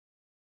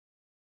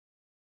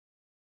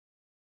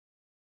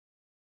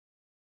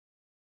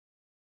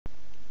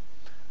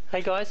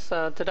Hey guys,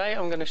 today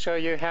I'm going to show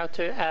you how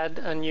to add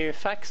a new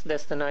fax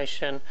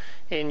destination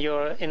in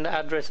the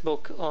address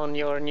book on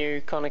your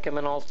new Konica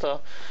Minolta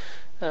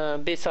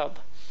bizhub.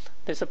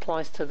 This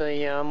applies to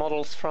the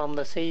models from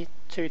the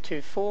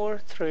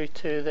C224 through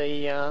to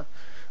the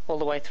all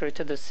the way through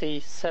to the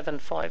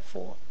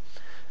C754.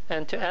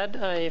 And to add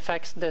a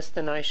fax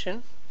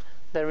destination,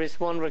 there is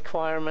one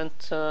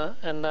requirement,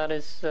 and that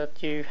is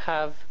that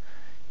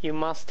you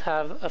must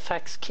have a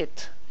fax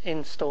kit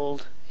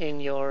installed in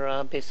your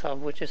bizhub,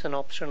 which is an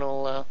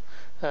optional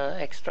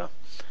extra.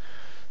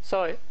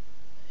 So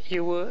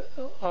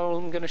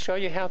I'm going to show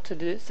you how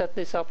to set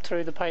this up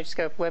through the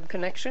PageScope web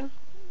connection.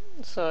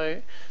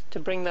 So to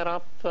bring that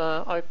up,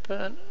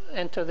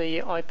 enter the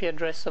IP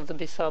address of the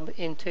bizhub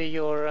into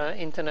your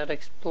Internet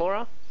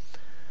Explorer,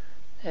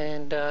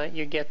 and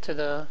you get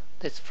to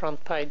this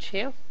front page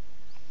here.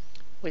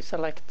 We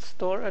select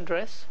Store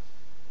Address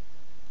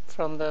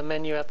from the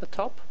menu at the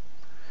top.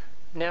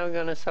 Now we're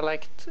going to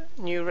select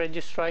New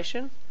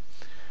Registration,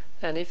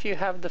 and if you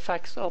have the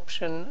fax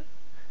option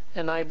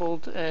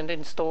enabled and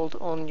installed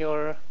on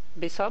your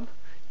bizhub,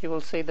 you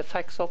will see the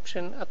fax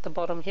option at the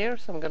bottom here.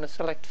 So I'm going to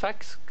select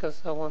fax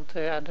because I want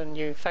to add a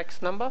new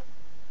fax number,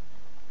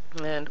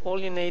 and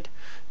all you need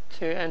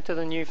to enter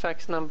the new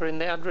fax number in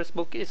the address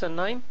book is a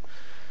name.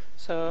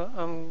 So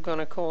I'm going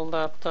to call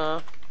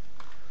that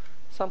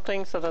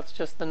something, so that's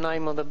just the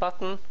name of the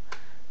button.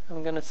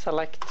 I'm going to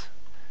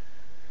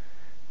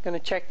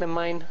check the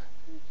main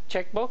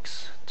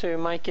checkbox to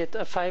make it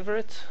a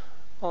favorite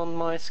on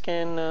my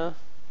scan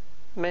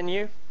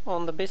menu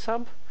on the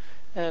bizhub,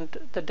 and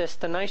the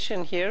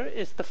destination here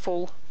is the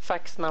full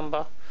fax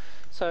number.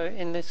 So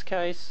in this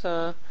case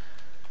I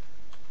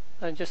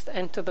just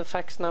enter the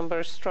fax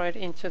number straight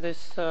into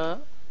this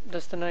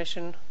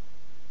destination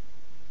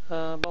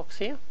box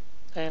here,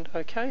 and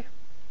OK.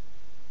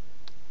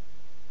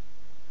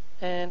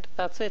 And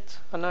that's it.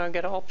 I now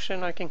get an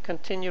option. I can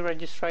continue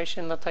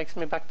registration. That takes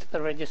me back to the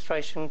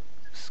registration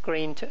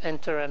screen to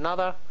enter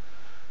another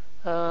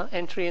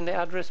entry in the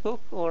address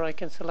book, or I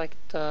can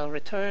select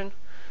return,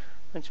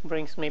 which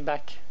brings me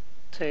back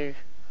to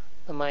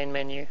the main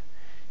menu.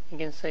 You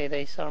can see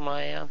these are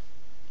my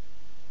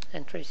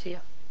entries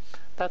here.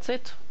 That's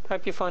it.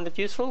 Hope you find it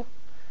useful.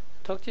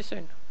 Talk to you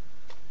soon.